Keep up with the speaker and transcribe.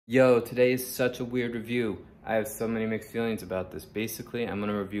Yo, today is such a weird review. I have so many mixed feelings about this. Basically, I'm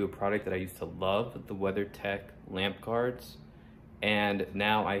gonna review a product that I used to love, the WeatherTech LampGuards, and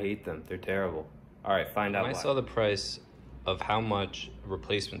now I hate them. They're terrible. All right, find out why. When I saw the price of how much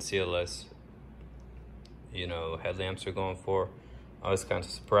replacement CLS, headlamps are going for, I was kind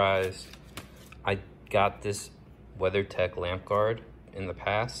of surprised. I got this WeatherTech LampGuard in the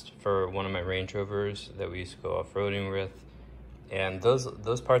past for one of my Range Rovers that we used to go off-roading with. And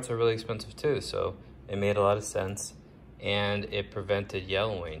those parts are really expensive too, so it made a lot of sense. And it prevented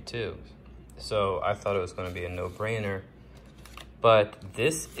yellowing too. So I thought it was gonna be a no-brainer. But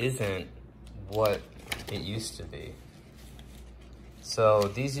this isn't what it used to be. So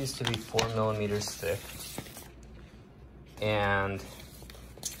these used to be 4 millimeters thick. And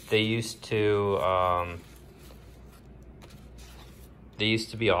they used to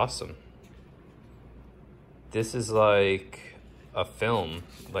be awesome. This is like a film,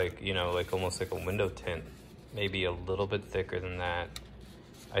 like almost like a window tint, maybe a little bit thicker than that.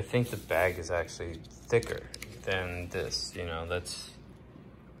 I think the bag is actually thicker than this,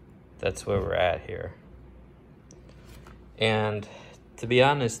 that's where we're at here. And to be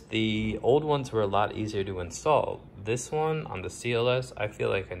honest, the old ones were a lot easier to install. This one on the CLS, I feel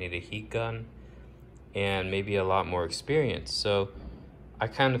like I need a heat gun and maybe a lot more experience. So I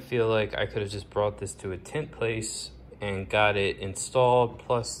kind of feel like I could have just brought this to a tint place and got it installed,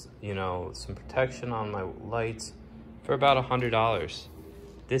 plus, some protection on my lights for about $100.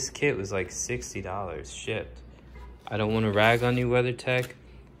 This kit was like $60 shipped. I don't want to rag on you, WeatherTech,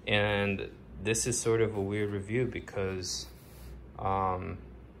 and this is sort of a weird review because I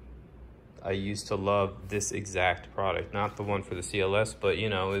used to love this exact product, not the one for the CLS, but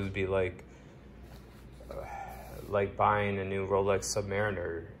it would be like buying a new Rolex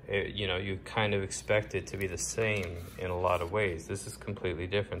Submariner. You kind of expect it to be the same in a lot of ways. This is completely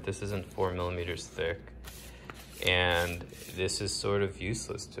different. This isn't 4 millimeters thick, and this is sort of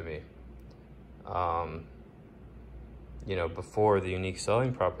useless to me. Before, the unique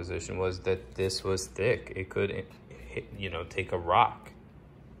selling proposition was that this was thick. It could, take a rock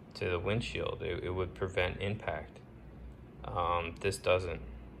to the windshield. It would prevent impact. This doesn't.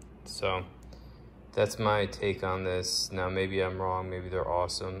 So that's my take on this. Now, maybe I'm wrong, maybe they're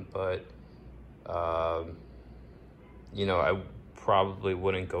awesome, but, I probably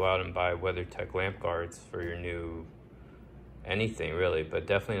wouldn't go out and buy WeatherTech LampGuards for your new anything, really, but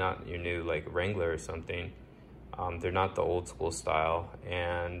definitely not your new, Wrangler or something. They're not the old school style,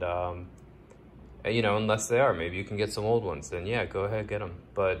 and, unless they are, maybe you can get some old ones, then yeah, go ahead, get them.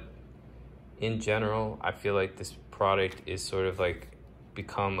 But in general, I feel like this product is sort of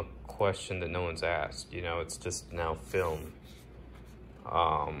become a question that no one's asked. It's just now film,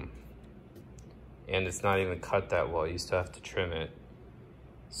 and it's not even cut that well. You used to have to trim it.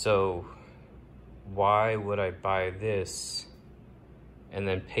 So why would I buy this and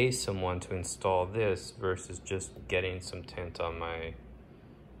then pay someone to install this versus just getting some tint on my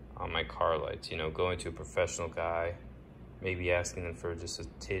car lights? Going to a professional guy, maybe asking them for just a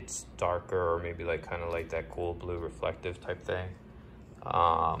titch darker, or maybe kind of like that cool blue reflective type thing.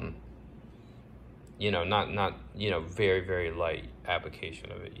 Not very, very light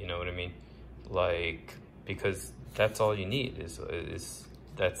application of it, you know what I mean? Because that's all you need is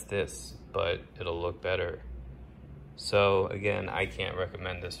that's this, but it'll look better. So again, I can't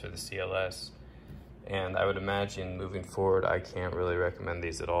recommend this for the CLS, and I would imagine moving forward, I can't really recommend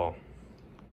these at all.